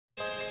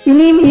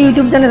ഇനിയും ഈ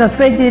YouTube channel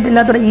subscribe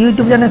ചെയ്തിട്ടില്ലാത്തവർ ഈ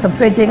യൂട്യൂബ് ചാനൽ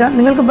സബ്സ്ക്രൈബ് ചെയ്യുക.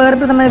 നിങ്ങൾക്ക്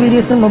ഉപകാരപ്രദമായ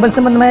വീഡിയോസും മൊബൈൽ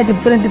സംബന്ധമായ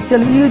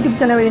ടിപ്സുകളും ഈ യൂട്യൂബ്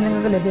ചാനൽ വഴി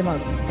നിങ്ങൾക്ക്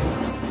ലഭ്യമാകും.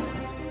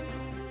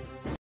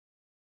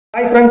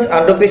 ഹായ് ഫ്രണ്ട്സ്,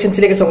 ആൻഡ്രോ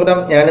ക്രിയേഷൻസിലേക്ക് സ്വാഗതം.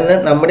 ഞാനിന്ന്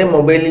നമ്മുടെ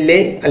മൊബൈലിലെ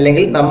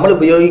അല്ലെങ്കിൽ നമ്മൾ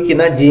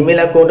ഉപയോഗിക്കുന്ന ജിമെയിൽ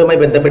അക്കൗണ്ടുമായി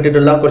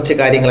ബന്ധപ്പെട്ടിട്ടുള്ള കുറച്ച്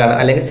കാര്യങ്ങളാണ്,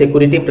 അല്ലെങ്കിൽ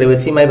സെക്യൂരിറ്റി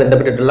പ്രൈവസിയുമായി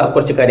ബന്ധപ്പെട്ടിട്ടുള്ള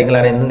കുറച്ച്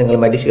കാര്യങ്ങളാണ് ഇന്ന്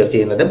നിങ്ങളുമായിട്ട് ഷെയർ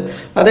ചെയ്യുന്നത്.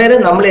 അതായത്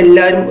നമ്മൾ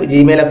എല്ലാവരും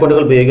ജിമെയിൽ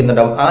അക്കൗണ്ടുകൾ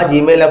ഉപയോഗിക്കുന്നുണ്ടാവും. ആ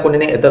ജിമെയിൽ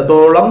അക്കൗണ്ടിന്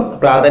എത്രത്തോളം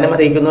പ്രാധാന്യം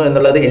അറിയിക്കുന്നു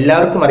എന്നുള്ളത്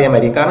എല്ലാവർക്കും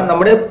അറിയാമായിരിക്കും. കാരണം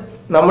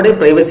നമ്മുടെ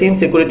പ്രൈവസിയും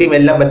സെക്യൂരിറ്റിയും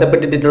എല്ലാം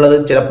ബന്ധപ്പെട്ടിട്ടുള്ളത്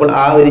ചിലപ്പോൾ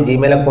ആ ഒരു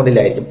ജിമെയിൽ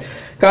അക്കൗണ്ടിലായിരിക്കും.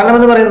 കാരണം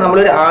എന്ന് പറയുന്നത്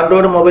നമ്മളൊരു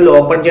ആൻഡ്രോയിഡ് മൊബൈൽ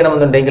ഓപ്പൺ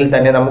ചെയ്യണമെന്നുണ്ടെങ്കിൽ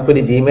തന്നെ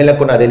നമുക്കൊരു ജിമെയിൽ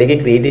അക്കൗണ്ട് അതിലേക്ക്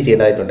ക്രിയേറ്റ്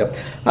ചെയ്യേണ്ടതായിട്ടുണ്ട്.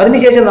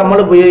 അതിനുശേഷം നമ്മൾ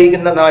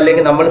ഉപയോഗിക്കുന്ന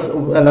അല്ലെങ്കിൽ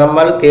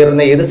നമ്മൾ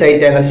കയറുന്ന ഏത്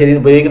സൈറ്റ് ആയിരുന്നാലും ശരി,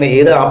 ഉപയോഗിക്കുന്ന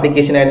ഏത്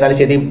ആപ്ലിക്കേഷൻ ആയിരുന്നാലും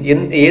ശരി,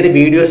 ഏത്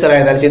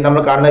വീഡിയോസിലായിരുന്നാലും ശരി,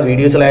 നമ്മൾ കാണുന്ന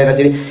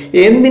വീഡിയോസിലായിരുന്നാലും ശരി,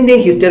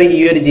 എന്തിന്റെയും ഹിസ്റ്ററി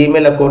ഈ ഒരു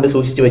ജിമെയിൽ അക്കൗണ്ട്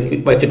സൂക്ഷിച്ച്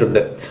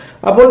വെച്ചിട്ടുണ്ട്.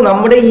 അപ്പോൾ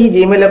നമ്മുടെ ഈ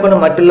ജിമെയിൽ അക്കൗണ്ട്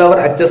മറ്റുള്ളവർ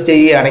ആക്സസ്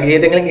ചെയ്യുകയാണെങ്കിൽ,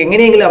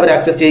 എങ്ങനെയെങ്കിലും അവർ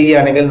ആക്സസ്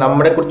ചെയ്യുകയാണെങ്കിൽ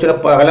നമ്മളെ കുറിച്ചുള്ള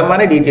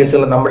പലമായ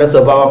ഡീറ്റെയിൽസുകൾ, നമ്മുടെ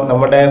സ്വഭാവം,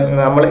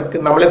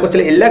 നമ്മളെ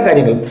കുറിച്ചുള്ള എല്ലാ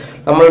കാര്യങ്ങളും,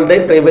 നമ്മളുടെ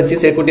പ്രൈവസി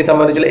സെക്യൂരിറ്റി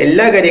സംബന്ധിച്ചുള്ള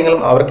എല്ലാ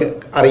കാര്യങ്ങളും അവർക്ക്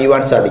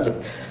അറിയുവാൻ സാധിക്കും.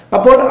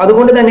 അപ്പോൾ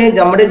അതുകൊണ്ട് തന്നെ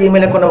നമ്മുടെ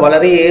ജിമെയിൽ അക്കൗണ്ട്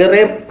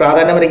വളരെയേറെ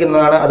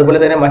പ്രാധാന്യമറിയിക്കുന്നതാണ്. അതുപോലെ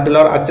തന്നെ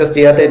മറ്റുള്ളവർ ആക്സസ്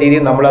ചെയ്യാത്ത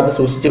രീതിയിൽ നമ്മൾ അത്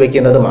സൂക്ഷിച്ചു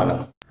വെക്കേണ്ടതുമാണ്.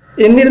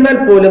 എന്നിരുന്നാൽ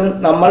പോലും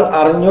നമ്മൾ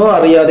അറിഞ്ഞോ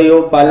അറിയാതെയോ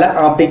പല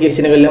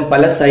ആപ്ലിക്കേഷനുകളിലും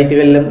പല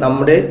സൈറ്റുകളിലും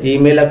നമ്മുടെ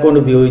ജിമെയിൽ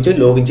അക്കൗണ്ട് ഉപയോഗിച്ച്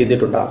ലോഗിൻ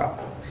ചെയ്തിട്ടുണ്ടാകാം.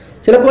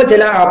 ചിലപ്പോൾ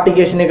ചില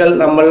ആപ്ലിക്കേഷനുകൾ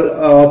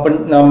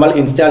നമ്മൾ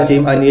ഇൻസ്റ്റാൾ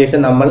ചെയ്യും. അതിനുശേഷം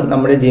നമ്മൾ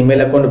നമ്മുടെ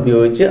ജിമെയിൽ അക്കൗണ്ട്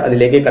ഉപയോഗിച്ച്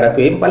അതിലേക്ക്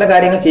കടക്കുകയും പല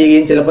കാര്യങ്ങൾ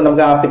ചെയ്യുകയും, ചിലപ്പോൾ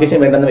നമുക്ക് ആപ്ലിക്കേഷൻ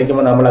വേണ്ടെന്ന്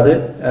വെക്കുമ്പോൾ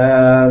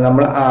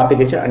നമ്മൾ ആ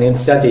ആപ്ലിക്കേഷൻ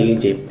അൺഇൻസ്റ്റാൾ ചെയ്യുകയും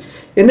ചെയ്യും.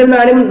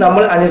 എന്നിരുന്നാലും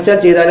നമ്മൾ അൺഇൻസ്റ്റാൾ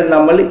ചെയ്താലും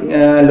നമ്മൾ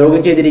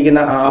ലോഗിൻ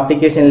ചെയ്തിരിക്കുന്ന ആ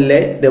ആപ്ലിക്കേഷനിലെ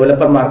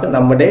ഡെവലപ്പർമാർക്ക്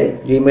നമ്മുടെ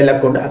ജിമെയിൽ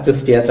അക്കൗണ്ട്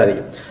ആക്സസ് ചെയ്യാൻ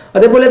സാധിക്കും.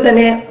 അതേപോലെ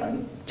തന്നെ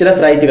ചില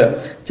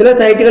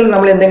സൈറ്റുകൾ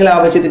നമ്മൾ എന്തെങ്കിലും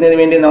ആവശ്യത്തിന്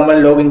വേണ്ടി നമ്മൾ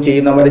ലോഗിൻ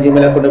ചെയ്യും, നമ്മുടെ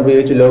ജിമെയിൽ അക്കൗണ്ട്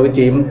ഉപയോഗിച്ച് ലോഗിൻ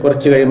ചെയ്യും.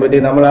 കുറച്ച്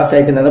കഴിയുമ്പോഴത്തേക്ക് നമ്മൾ ആ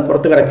സൈറ്റിൽ നിന്ന്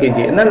പുറത്ത് കിടക്കുകയും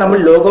ചെയ്യും. എന്നാൽ നമ്മൾ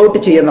ലോഗ് ഔട്ട്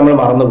ചെയ്യാൻ നമ്മൾ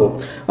മറന്നുപോകും.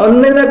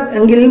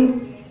 എങ്കിലും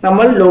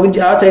നമ്മൾ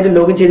ആ സൈറ്റിൽ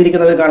ലോഗിൻ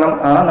ചെയ്തിരിക്കുന്നത് കാണാം,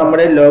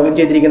 നമ്മുടെ ലോഗിൻ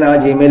ചെയ്തിരിക്കുന്ന ആ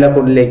ജിമെയിൽ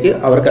അക്കൗണ്ടിലേക്ക്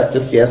അവർക്ക്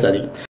ആക്സസ് ചെയ്യാൻ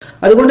സാധിക്കും.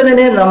 അതുകൊണ്ട്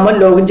തന്നെ നമ്മൾ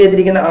ലോഗിൻ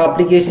ചെയ്തിരിക്കുന്ന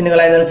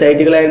ആപ്ലിക്കേഷനുകളായിരുന്നാലും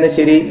സൈറ്റുകളായിരുന്നാലും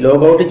ശരി,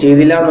 ലോഗ് ഔട്ട്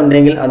ചെയ്തില്ല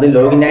എന്നുണ്ടെങ്കിൽ അത്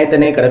ലോഗിനായി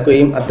തന്നെ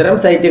കിടക്കുകയും അത്തരം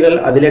സൈറ്റുകൾ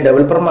അതിലെ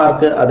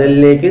ഡെവലപ്പർമാർക്ക്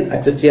അതിലേക്ക്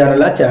ആക്സസ്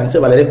ചെയ്യാനുള്ള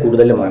ചാൻസ് വളരെ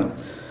കൂടുതലുമാണ്.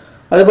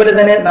 അതുപോലെ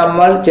തന്നെ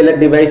നമ്മൾ ചില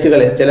ഡിവൈസുകൾ,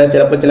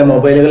 ചിലപ്പോൾ ചില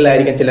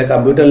മൊബൈലുകളിലായിരിക്കും, ചില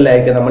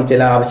കമ്പ്യൂട്ടറിലായിരിക്കും, നമ്മൾ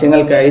ചില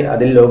ആവശ്യങ്ങൾക്കായി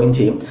അതിൽ ലോഗിൻ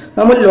ചെയ്യും.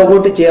 നമ്മൾ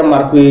ലോഗൗട്ട് ചെയ്യാൻ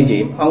മറക്കുകയും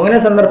ചെയ്യും. അങ്ങനെ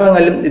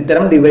സന്ദർഭങ്ങളിലും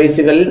ഇത്തരം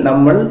ഡിവൈസുകളിൽ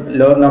നമ്മൾ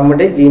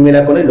നമ്മുടെ ജിമെയിൽ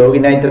അക്കൗണ്ട്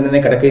ലോഗിനായി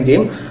തന്നെ കിടക്കുകയും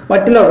ചെയ്യും.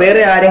 മറ്റുള്ള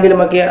വേറെ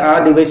ആരെങ്കിലുമൊക്കെ ആ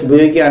ഡിവൈസ്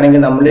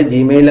ഉപയോഗിക്കുകയാണെങ്കിൽ നമ്മുടെ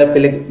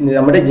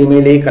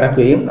ജിമെയിലേക്ക്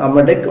കടക്കുകയും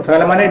നമ്മുടെ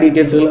ഫലമായ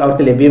ഡീറ്റെയിൽസുകൾ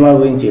അവർക്ക്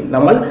ലഭ്യമാവുകയും ചെയ്യും.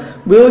 നമ്മൾ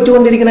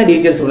ഉപയോഗിച്ചുകൊണ്ടിരിക്കുന്ന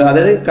ഡീറ്റെയിൽസുകൾ,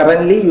 അതായത്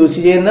കറന്റ് യൂസ്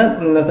ചെയ്യുന്ന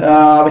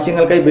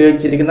ആവശ്യങ്ങൾക്കായി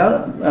ഉപയോഗിച്ചിരിക്കുന്ന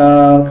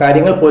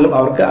കാര്യങ്ങൾ പോലും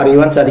അവർക്ക്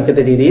അറിയുവാൻ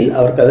സാധിക്കാത്ത രീതിയിൽ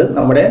അവർക്കത്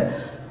നമ്മുടെ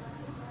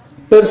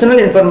പേഴ്സണൽ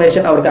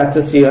ഇൻഫർമേഷൻ അവർക്ക്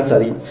ആക്സസ് ചെയ്യാൻ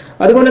സാധിക്കും.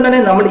 അതുകൊണ്ട്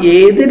തന്നെ നമ്മൾ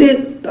ഏതൊരു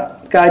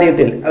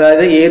കാര്യത്തിൽ,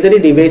 അതായത് ഏതൊരു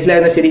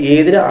ഡിവൈസിലായിരുന്നാലും ശരി,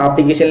 ഏതൊരു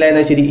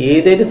ആപ്ലിക്കേഷനിലായിരുന്നാലും ശരി,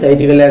 ഏതൊരു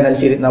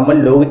സൈറ്റുകളിലായിരുന്നാലും ശരി, നമ്മൾ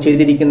ലോഗിൻ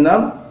ചെയ്തിരിക്കുന്ന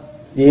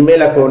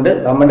ജിമെയിൽ അക്കൗണ്ട്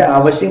നമ്മുടെ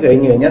ആവശ്യം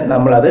കഴിഞ്ഞു കഴിഞ്ഞാൽ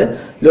നമ്മൾ അത്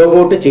ലോഗ്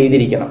ഔട്ട്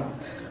ചെയ്തിരിക്കണം.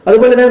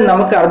 അതുപോലെ തന്നെ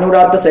നമുക്ക്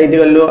അറിഞ്ഞുകൂടാത്ത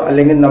സൈറ്റുകളിലോ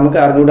അല്ലെങ്കിൽ നമുക്ക്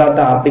അറിഞ്ഞുകൂടാത്ത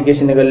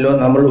ആപ്ലിക്കേഷനുകളിലോ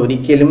നമ്മൾ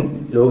ഒരിക്കലും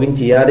ലോഗിൻ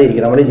ചെയ്യാതെ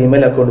ഇരിക്കുക, നമ്മുടെ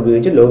ജിമെയിൽ അക്കൗണ്ട്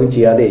ഉപയോഗിച്ച് ലോഗിൻ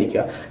ചെയ്യാതെ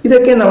ഇരിക്കുക.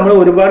 ഇതൊക്കെ നമ്മൾ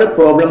ഒരുപാട്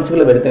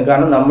പ്രോബ്ലംസുകൾ വരുത്തും.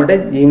 കാരണം നമ്മുടെ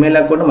ജിമെയിൽ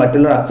അക്കൗണ്ട്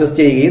മറ്റുള്ളവർ ആക്സസ്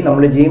ചെയ്യുകയും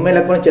നമ്മുടെ ജിമെയിൽ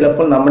അക്കൗണ്ട്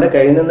ചിലപ്പോൾ നമ്മുടെ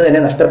കയ്യിൽ നിന്ന്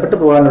തന്നെ നഷ്ടപ്പെട്ടു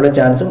പോകാനുള്ള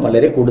ചാൻസും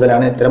വളരെ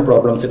കൂടുതലാണ്. ഇത്തരം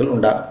പ്രോബ്ലംസുകൾ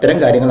ഇത്തരം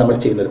കാര്യങ്ങൾ നമ്മൾ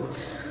ചെയ്യുന്നത്.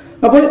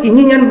 അപ്പോൾ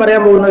ഇനി ഞാൻ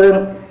പറയാൻ പോകുന്നത്,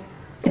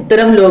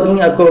 ഇത്തരം ലോഗിൻ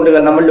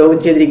അക്കൗണ്ടുകൾ നമ്മൾ ലോഗിൻ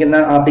ചെയ്തിരിക്കുന്ന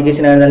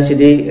ആപ്ലിക്കേഷൻ ആയിരുന്നാലും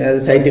ശരി,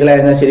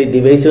 സൈറ്റുകളായിരുന്നാലും ശരി,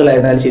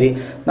 ഡിവൈസുകളായിരുന്നാലും ശരി,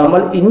 നമ്മൾ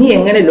ഇനി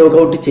എങ്ങനെ ലോഗ്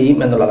ഔട്ട് ചെയ്യും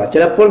എന്നുള്ളതാണ്.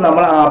 ചിലപ്പോൾ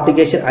നമ്മൾ ആ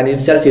ആപ്ലിക്കേഷൻ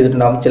അൺഇൻസ്റ്റാൾ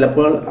ചെയ്തിട്ടുണ്ടാകും.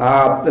 ചിലപ്പോൾ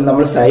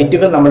നമ്മൾ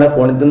സൈറ്റുകൾ നമ്മുടെ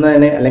ഫോണിൽ നിന്ന്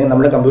തന്നെ അല്ലെങ്കിൽ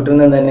നമ്മുടെ കമ്പ്യൂട്ടറിൽ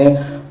നിന്ന് തന്നെ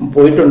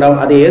പോയിട്ടുണ്ടാകും.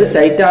 അത് ഏത്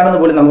സൈറ്റ് ആണെന്ന്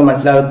പോലും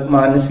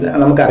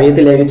നമുക്ക്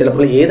അറിയത്തില്ലായിരിക്കും.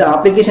 ചിലപ്പോൾ ഏത്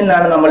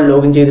ആപ്ലിക്കേഷനിലാണ് നമ്മൾ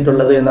ലോഗിൻ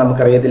ചെയ്തിട്ടുള്ളത് എന്ന്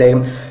നമുക്ക്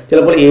അറിയത്തില്ലായിരിക്കും.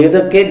 ചിലപ്പോൾ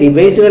ഏതൊക്കെ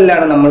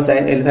ഡിവൈസുകളിലാണ് നമ്മൾ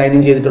സൈൻ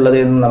ഇൻ ചെയ്തിട്ടുള്ളത്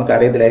എന്ന് നമുക്ക്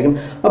അറിയത്തില്ലായിരിക്കും.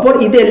 അപ്പോൾ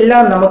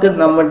ഇതെല്ലാം നമുക്ക്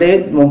നമ്മുടെ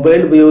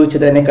മൊബൈൽ ഉപയോഗിച്ച്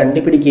തന്നെ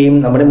കണ്ടുപിടിക്കുകയും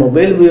നമ്മുടെ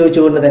മൊബൈൽ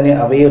ഉപയോഗിച്ചുകൊണ്ട് തന്നെ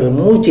അവയെ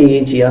റിമൂവ്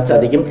ചെയ്യുകയും ചെയ്യാൻ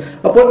സാധിക്കും.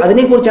 അപ്പോൾ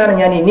അതിനെക്കുറിച്ചാണ്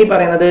ഞാൻ ഇനി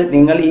പറയുന്നത്.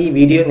 നിങ്ങൾ ഈ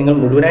വീഡിയോ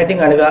മുഴുവനായിട്ടും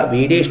കാണുക.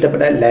 വീഡിയോ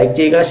ഇഷ്ടപ്പെട്ടാൽ ലൈക്ക്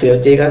ചെയ്യുക, ഷെയർ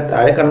ചെയ്യുക.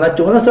 താഴെ കാണുന്ന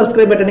ചുവന്ന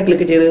സബ്സ്ക്രൈബ് ബട്ടണിൽ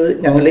ക്ലിക്ക് ചെയ്ത്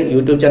ഞങ്ങളുടെ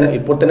യൂട്യൂബ് ചാനൽ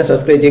ഇപ്പോൾ തന്നെ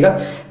സബ്സ്ക്രൈബ് ചെയ്യുക.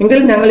 എങ്കിൽ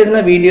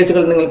ഞങ്ങളിടുന്ന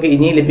വീഡിയോസുകൾ നിങ്ങൾക്ക്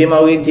ഇനി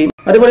ലഭ്യമാവുകയും ചെയ്യും.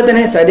 അതുപോലെ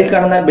തന്നെ സൈഡിൽ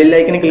കാണുന്ന ബെൽ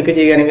ഐക്കണിൽ ക്ലിക്ക്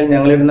ചെയ്യുകയാണെങ്കിൽ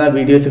ഞങ്ങളിടുന്ന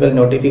വീഡിയോസുകൾ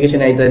നോട്ടിഫിക്കേഷൻ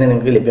ആയി തന്നെ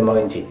നിങ്ങൾക്ക്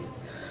ലഭ്യമാവുകയും ചെയ്യും.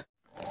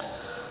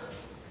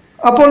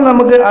 അപ്പോൾ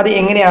നമുക്ക് അത്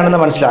എങ്ങനെയാണെന്ന്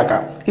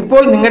മനസ്സിലാക്കാം.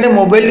 ഇപ്പോൾ നിങ്ങളുടെ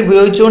മൊബൈൽ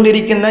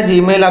ഉപയോഗിച്ചുകൊണ്ടിരിക്കുന്ന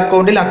ജിമെയിൽ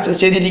അക്കൗണ്ടിൽ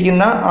ആക്സസ്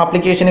ചെയ്തിരിക്കുന്ന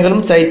ആപ്ലിക്കേഷനുകളും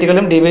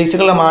സൈറ്റുകളും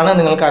ഡിവൈസുകളുമാണ്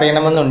നിങ്ങൾക്ക്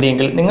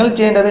അറിയണമെന്നുണ്ടെങ്കിൽ നിങ്ങൾ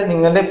ചെയ്യേണ്ടത്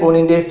നിങ്ങളുടെ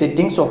ഫോണിൻ്റെ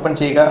സെറ്റിംഗ്സ് ഓപ്പൺ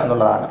ചെയ്യുക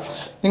എന്നുള്ളതാണ്.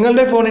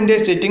 നിങ്ങളുടെ ഫോണിൻ്റെ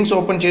സെറ്റിംഗ്സ്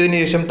ഓപ്പൺ ചെയ്തതിന്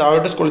ശേഷം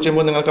താഴോട്ട് സ്ക്രോൾ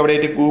ചെയ്യുമ്പോൾ നിങ്ങൾക്ക് അവിടെ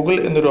ഗൂഗിൾ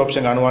എന്നൊരു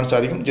ഓപ്ഷൻ കാണുവാൻ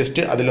സാധിക്കും.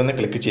 ജസ്റ്റ് അതിലൊന്ന്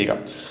ക്ലിക്ക് ചെയ്യുക.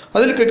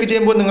 അതിൽ ക്ലിക്ക്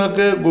ചെയ്യുമ്പോൾ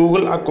നിങ്ങൾക്ക്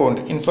Google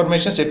account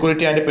information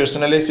security and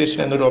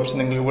personalisation എന്നൊരു ഓപ്ഷൻ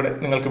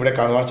നിങ്ങൾക്ക് ഇവിടെ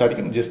കാണുവാൻ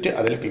സാധിക്കും. ജസ്റ്റ്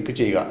അതിൽ ക്ലിക്ക്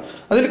ചെയ്യുക.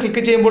 അതിൽ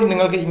ക്ലിക്ക് ചെയ്യുമ്പോൾ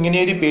നിങ്ങൾക്ക്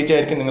ഇങ്ങനെയൊരു പേജ്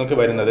ആയിരിക്കും നിങ്ങൾക്ക്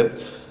വരുന്നത്.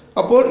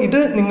 അപ്പോൾ ഇത്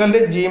നിങ്ങളുടെ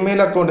ജിമെയിൽ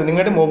അക്കൗണ്ട്,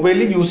 നിങ്ങളുടെ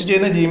മൊബൈലിൽ യൂസ്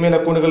ചെയ്യുന്ന ജിമെയിൽ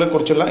അക്കൗണ്ടുകളെ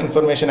കുറിച്ചുള്ള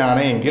ഇൻഫർമേഷൻ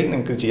ആണ് എങ്കിൽ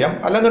നിങ്ങൾക്ക് ചെയ്യാം.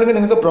 അല്ലാന്നുണ്ടെങ്കിൽ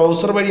നിങ്ങൾക്ക്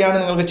ബ്രൗസർ വഴിയാണ്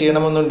നിങ്ങൾക്ക്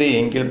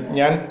ചെയ്യണമെന്നുണ്ടെങ്കിൽ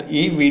ഞാൻ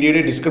ഈ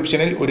വീഡിയോയുടെ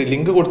ഡിസ്ക്രിപ്ഷനിൽ ഒരു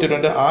ലിങ്ക്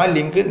കൊടുത്തിട്ടുണ്ട്. ആ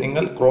ലിങ്ക്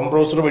നിങ്ങൾ ക്രോം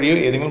ബ്രൗസർ വഴിയോ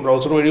ഏതെങ്കിലും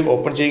ബ്രൗസർ വഴിയോ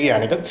ഓപ്പൺ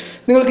ചെയ്യുകയാണെങ്കിൽ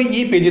നിങ്ങൾക്ക്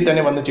ഈ പേജിൽ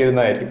തന്നെ വന്ന്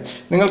ചേരുന്നതായിരിക്കും.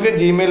 നിങ്ങൾക്ക്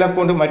ജിമെയിൽ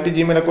അക്കൗണ്ട് മറ്റ്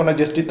Gmail account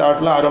just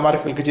താഴത്തുള്ള arrow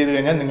mark click ചെയ്ത്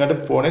കഴിഞ്ഞാൽ നിങ്ങളുടെ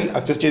ഫോണിൽ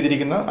ആക്സസ്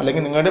ചെയ്തിരിക്കുന്ന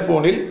അല്ലെങ്കിൽ നിങ്ങളുടെ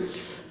ഫോണിൽ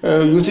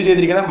യൂസ്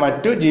ചെയ്തിരിക്കുന്ന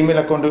മറ്റു ജിമെയിൽ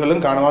അക്കൗണ്ടുകളും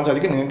കാണുവാൻ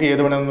സാധിക്കും. നിങ്ങൾക്ക്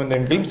ഏത്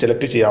വേണമെന്നുണ്ടെങ്കിലും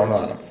സെലക്ട്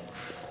ചെയ്യാവുന്നതാണ്.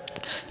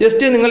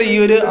 ജസ്റ്റ് നിങ്ങൾ ഈ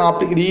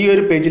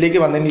ഒരു പേജിലേക്ക്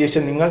വന്നതിന്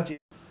ശേഷം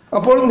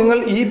നിങ്ങൾ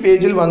ഈ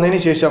പേജിൽ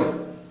വന്നതിന് ശേഷം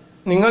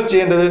നിങ്ങൾ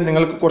ചെയ്യേണ്ടത്,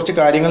 നിങ്ങൾക്ക് കുറച്ച്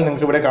കാര്യങ്ങൾ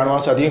നിങ്ങൾക്ക് ഇവിടെ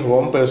കാണുവാൻ സാധിക്കും.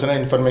 Home, personal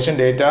information,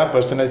 data,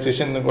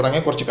 personalisation എന്ന്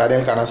തുടങ്ങിയ കുറച്ച്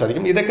കാര്യങ്ങൾ കാണാൻ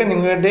സാധിക്കും. ഇതൊക്കെ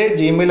നിങ്ങളുടെ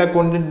ജിമെയിൽ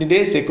അക്കൗണ്ടിൻ്റെ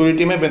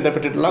സെക്യൂരിറ്റിയുമായി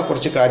ബന്ധപ്പെട്ടിട്ടുള്ള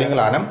കുറച്ച്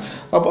കാര്യങ്ങളാണ്.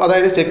 അപ്പോൾ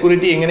അതായത്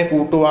സെക്യൂരിറ്റി എങ്ങനെ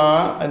കൂട്ടുക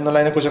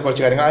എന്നുള്ളതിനെക്കുറിച്ച്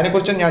കുറച്ച് കാര്യങ്ങൾ,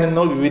 അതിനെക്കുറിച്ച് ഞാൻ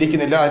ഇന്ന്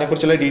വിവരിക്കുന്നില്ല.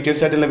 അതിനെക്കുറിച്ചുള്ള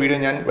ഡീറ്റെയിൽസ് ആയിട്ടുള്ള വീഡിയോ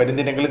ഞാൻ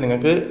വരുന്നുണ്ടെങ്കിൽ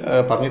നിങ്ങൾക്ക്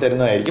പറഞ്ഞു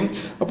തരുന്നതായിരിക്കും.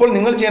 അപ്പോൾ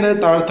നിങ്ങൾ ചെയ്യേണ്ടത്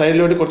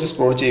താഴെയോട്ട് കുറച്ച്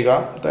സ്ക്രോൾ ചെയ്യുക.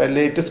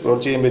 താഴെയായിട്ട് സ്ക്രോൾ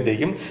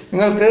ചെയ്യുമ്പോഴത്തേക്കും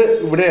നിങ്ങൾക്ക്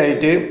ഇവിടെ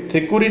ആയിട്ട്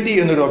സെക്യൂരിറ്റി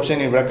എന്നൊരു ഓപ്ഷൻ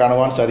ഇവിടെ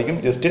കാണുവാൻ സാധിക്കും.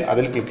 ജസ്റ്റ്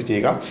അതിൽ ക്ലിക്ക്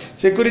ചെയ്യുക.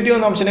 സെക്യൂരിറ്റി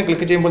എന്ന ഓപ്ഷനെ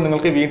ക്ലിക്ക് ചെയ്യുമ്പോൾ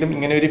നിങ്ങൾക്ക് വീണ്ടും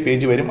ഇങ്ങനെ ഒരു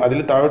പേജ് വരും. അതിൽ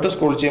താഴോട്ട്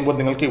സ്ക്രോൾ ചെയ്യുമ്പോൾ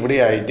നിങ്ങൾക്ക് ഇവിടെ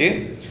ആയിട്ട്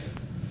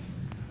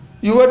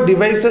യുവർ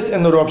ഡിവൈസസ്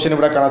എന്നൊരു ഓപ്ഷൻ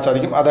ഇവിടെ കാണാൻ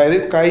സാധിക്കും. അതായത്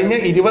കഴിഞ്ഞ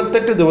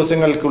 28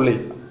 ദിവസങ്ങൾക്കുള്ളിൽ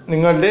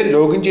നിങ്ങളുടെ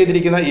ലോഗിൻ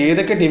ചെയ്തിരിക്കുന്ന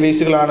ഏതൊക്കെ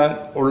ഡിവൈസുകളാണ്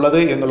ഉള്ളത്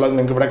എന്നുള്ളത്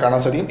നിങ്ങൾക്ക് ഇവിടെ കാണാൻ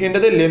സാധിക്കും.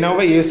 എൻ്റെത്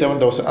ലെനോവോ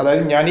A7000,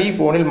 അതായത് ഞാൻ ഈ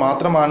ഫോണിൽ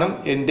മാത്രമാണ്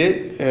എൻ്റെ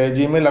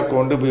ജിമെയിൽ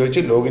അക്കൗണ്ട്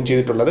ഉപയോഗിച്ച് ലോഗിൻ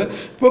ചെയ്തിട്ടുള്ളത്.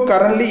 ഇപ്പോൾ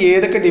കറൻ്റ്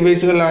ഏതൊക്കെ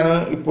ഡിവൈസുകളിലാണ്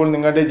ഇപ്പോൾ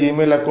നിങ്ങളുടെ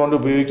ജിമെയിൽ അക്കൗണ്ട്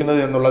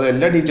ഉപയോഗിക്കുന്നത് എന്നുള്ളത്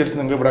എല്ലാ ഡീറ്റെയിൽസും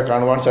നിങ്ങൾക്ക് ഇവിടെ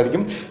കാണുവാൻ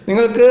സാധിക്കും.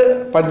 നിങ്ങൾക്ക്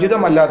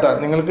പരിചിതമല്ലാത്ത,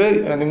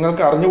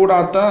 നിങ്ങൾക്ക്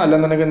അറിഞ്ഞുകൂടാത്ത,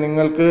 അല്ലെന്നുണ്ടെങ്കിൽ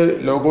നിങ്ങൾക്ക്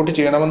ലോഗൗട്ട്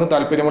ചെയ്യണമെന്ന്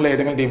താല്പര്യമുള്ള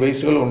ഏതെങ്കിലും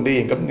ഡിവൈസുകൾ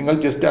ഉണ്ടെങ്കിൽ നിങ്ങൾ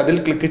ജസ്റ്റ് അതിൽ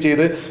ക്ലിക്ക്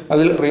ചെയ്ത്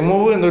അതിൽ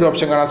റിമൂവ് എന്നൊരു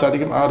ഓപ്ഷൻ കാണാൻ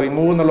സാധിക്കും. ആ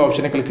റിമൂവ് എന്നുള്ള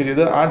ഓപ്ഷനെ ക്ലിക്ക്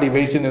ചെയ്ത് ആ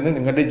ഡിവൈസിൽ നിന്ന്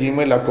നിങ്ങളുടെ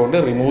ജിമെയിൽ അക്കൗണ്ട്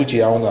റിമൂവ്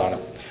ചെയ്യാവുന്നതാണ്.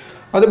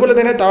 അതുപോലെ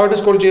തന്നെ താഴോട്ട്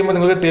സ്ക്രോൾ ചെയ്യുമ്പോൾ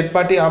നിങ്ങൾക്ക് തേർഡ്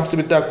പാർട്ടി ആപ്സ്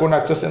വിത്ത് അക്കൗണ്ട്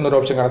ആക്സസ് എന്നൊരു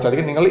ഓപ്ഷൻ കാണാൻ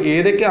സാധിക്കും. നിങ്ങൾ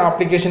ഏതൊക്കെ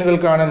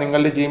ആപ്ലിക്കേഷനുകൾക്കാണ്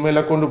നിങ്ങളുടെ ജിമെയിൽ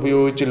അക്കൗണ്ട്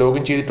ഉപയോഗിച്ച്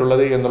ലോഗിൻ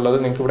ചെയ്തിട്ടുള്ളത് എന്നുള്ളത്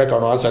നിങ്ങൾക്ക് ഇവിടെ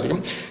കാണുവാൻ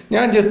സാധിക്കും.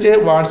 ഞാൻ ജസ്റ്റ്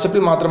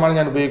വാട്സപ്പിൽ മാത്രമാണ്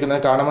ഞാൻ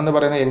ഉപയോഗിക്കുന്നത്. കാരണമെന്ന്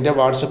പറയുന്നത് എൻ്റെ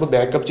വാട്സപ്പ്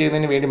ബാക്കപ്പ്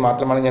ചെയ്യുന്നതിന് വേണ്ടി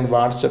മാത്രമാണ് ഞാൻ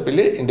വാട്സപ്പിൽ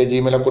എൻ്റെ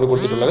ജിമെയിൽ അക്കൗണ്ട്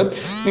കൊടുത്തിട്ടുള്ളത്.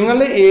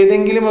 നിങ്ങളുടെ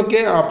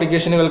ഏതെങ്കിലുമൊക്കെ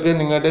ആപ്ലിക്കേഷനുകൾക്ക്,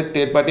 നിങ്ങളുടെ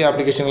തേർഡ് പാർട്ടി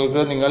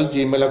ആപ്ലിക്കേഷനുകൾക്ക് നിങ്ങൾ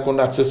ജിമെയിൽ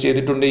അക്കൗണ്ട് ആക്സസ്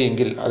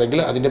ചെയ്തിട്ടുണ്ടെങ്കിൽ,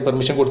 അല്ലെങ്കിൽ അതിൻ്റെ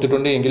പെർമിഷൻ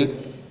കൊടുത്തിട്ടുണ്ടെങ്കിൽ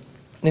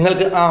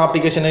നിങ്ങൾക്ക് ആ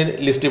ആപ്ലിക്കേഷൻ്റെ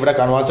ലിസ്റ്റ് ഇവിടെ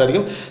കാണുവാൻ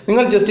സാധിക്കും.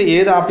 നിങ്ങൾ ജസ്റ്റ്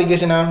ഏത്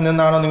ആപ്ലിക്കേഷനിൽ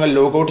നിന്നാണോ നിങ്ങൾ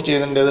ലോഗൗട്ട്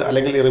ചെയ്യേണ്ടത്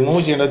അല്ലെങ്കിൽ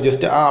റിമൂവ് ചെയ്യേണ്ടത്,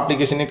 ജസ്റ്റ് ആ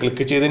ആപ്ലിക്കേഷനെ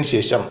ക്ലിക്ക് ചെയ്തതിന്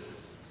ശേഷം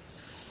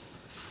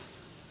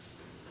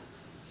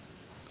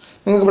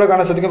നിങ്ങൾക്ക് ഇവിടെ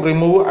കാണാൻ സാധിക്കും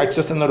റിമൂവ്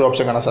ആക്സസ് എന്നൊരു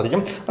ഓപ്ഷൻ കാണാൻ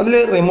സാധിക്കും. അതിൽ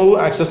റിമൂവ്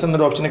ആക്സസ്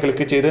എന്നൊരു ഓപ്ഷനെ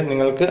ക്ലിക്ക് ചെയ്ത്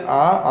നിങ്ങൾക്ക്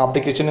ആ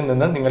ആപ്ലിക്കേഷനിൽ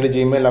നിന്ന് നിങ്ങളുടെ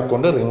ജിമെയിൽ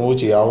അക്കൗണ്ട് റിമൂവ്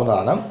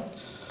ചെയ്യാവുന്നതാണ്.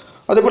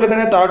 അതുപോലെ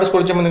തന്നെ താഴോട്ട്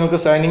സ്ക്രോൾ ചെയ്യുമ്പോൾ നിങ്ങൾക്ക്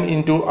signing in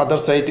to other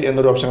site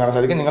എന്നൊരു ഓപ്ഷൻ കാണാൻ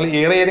സാധിക്കും. നിങ്ങൾ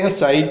ഏതെങ്കിലും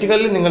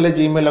സൈറ്റുകളിൽ നിങ്ങളുടെ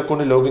ജിമെയിൽ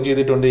അക്കൗണ്ട് ലോഗിൻ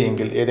ചെയ്തിട്ടുണ്ട്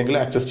എങ്കിൽ, ഏതെങ്കിലും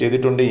ആക്സസ്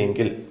ചെയ്തിട്ടുണ്ട്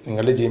എങ്കിൽ,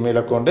 നിങ്ങളുടെ ജിമെയിൽ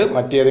അക്കൗണ്ട്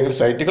മറ്റേതെങ്കിലും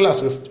സൈറ്റുകൾ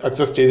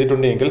ആക്സസ്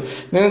ചെയ്തിട്ടുണ്ടെങ്കിൽ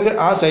നിങ്ങൾക്ക്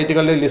ആ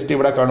സൈറ്റുകളുടെ ലിസ്റ്റ്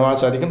ഇവിടെ കാണുവാൻ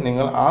സാധിക്കും.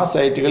 നിങ്ങൾ ആ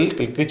സൈറ്റുകളിൽ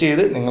ക്ലിക്ക്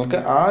ചെയ്ത് നിങ്ങൾക്ക്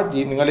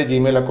നിങ്ങളുടെ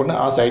ജിമെയിൽ അക്കൗണ്ട്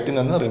ആ സൈറ്റിൽ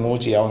നിന്ന് റിമൂവ്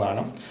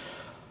ചെയ്യാവുന്നതാണ്.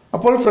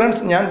 അപ്പോൾ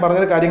ഫ്രണ്ട്സ്, ഞാൻ പറഞ്ഞ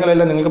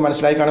കാര്യങ്ങളെല്ലാം നിങ്ങൾക്ക്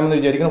മനസ്സിലായി കാണുമെന്ന്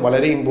വിചാരിക്കുന്നു.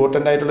 വളരെ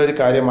ഇമ്പോർട്ടൻ്റ് ആയിട്ടുള്ള ഒരു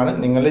കാര്യമാണ്.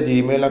 നിങ്ങളുടെ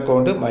ജിമെയിൽ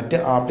അക്കൗണ്ട് മറ്റ്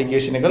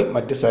ആപ്ലിക്കേഷനുകൾ,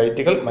 മറ്റ്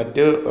സൈറ്റുകൾ,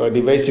 മറ്റ്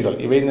ഡിവൈസുകൾ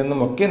ഇവയിൽ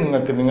നിന്നുമൊക്കെ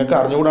നിങ്ങൾക്ക്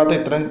അറിഞ്ഞുകൂടാത്ത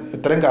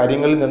ഇത്തരം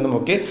കാര്യങ്ങളിൽ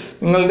നിന്നുമൊക്കെ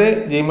നിങ്ങളുടെ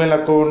ജിമെയിൽ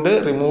അക്കൗണ്ട്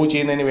റിമൂവ്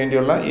ചെയ്യുന്നതിന്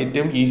വേണ്ടിയുള്ള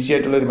ഏറ്റവും ഈസി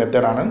ആയിട്ടുള്ള ഒരു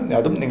മെത്തേഡാണ്.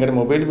 അതും നിങ്ങളുടെ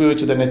മൊബൈൽ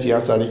ഉപയോഗിച്ച് തന്നെ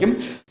ചെയ്യാൻ സാധിക്കും.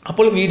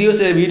 അപ്പോൾ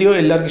വീഡിയോ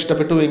എല്ലാവർക്കും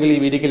ഇഷ്ടപ്പെട്ടു എങ്കിൽ ഈ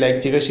വീഡിയോക്ക് ലൈക്ക്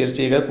ചെയ്യുക, ഷെയർ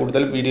ചെയ്യുക.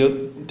 കൂടുതൽ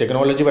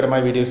ടെക്നോളജി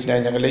പരമായ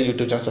വീഡിയോസിനായി ഞങ്ങളുടെ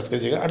യൂട്യൂബ് ചാനൽ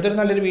സബ്സ്ക്രൈബ് ചെയ്യുക. അടുത്തൊരു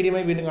നല്ലൊരു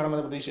വീഡിയോയുമായി വീണ്ടും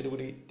കാണുമെന്ന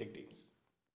പ്രതീക്ഷയോടുകൂടി ടെക് ടീംസ്.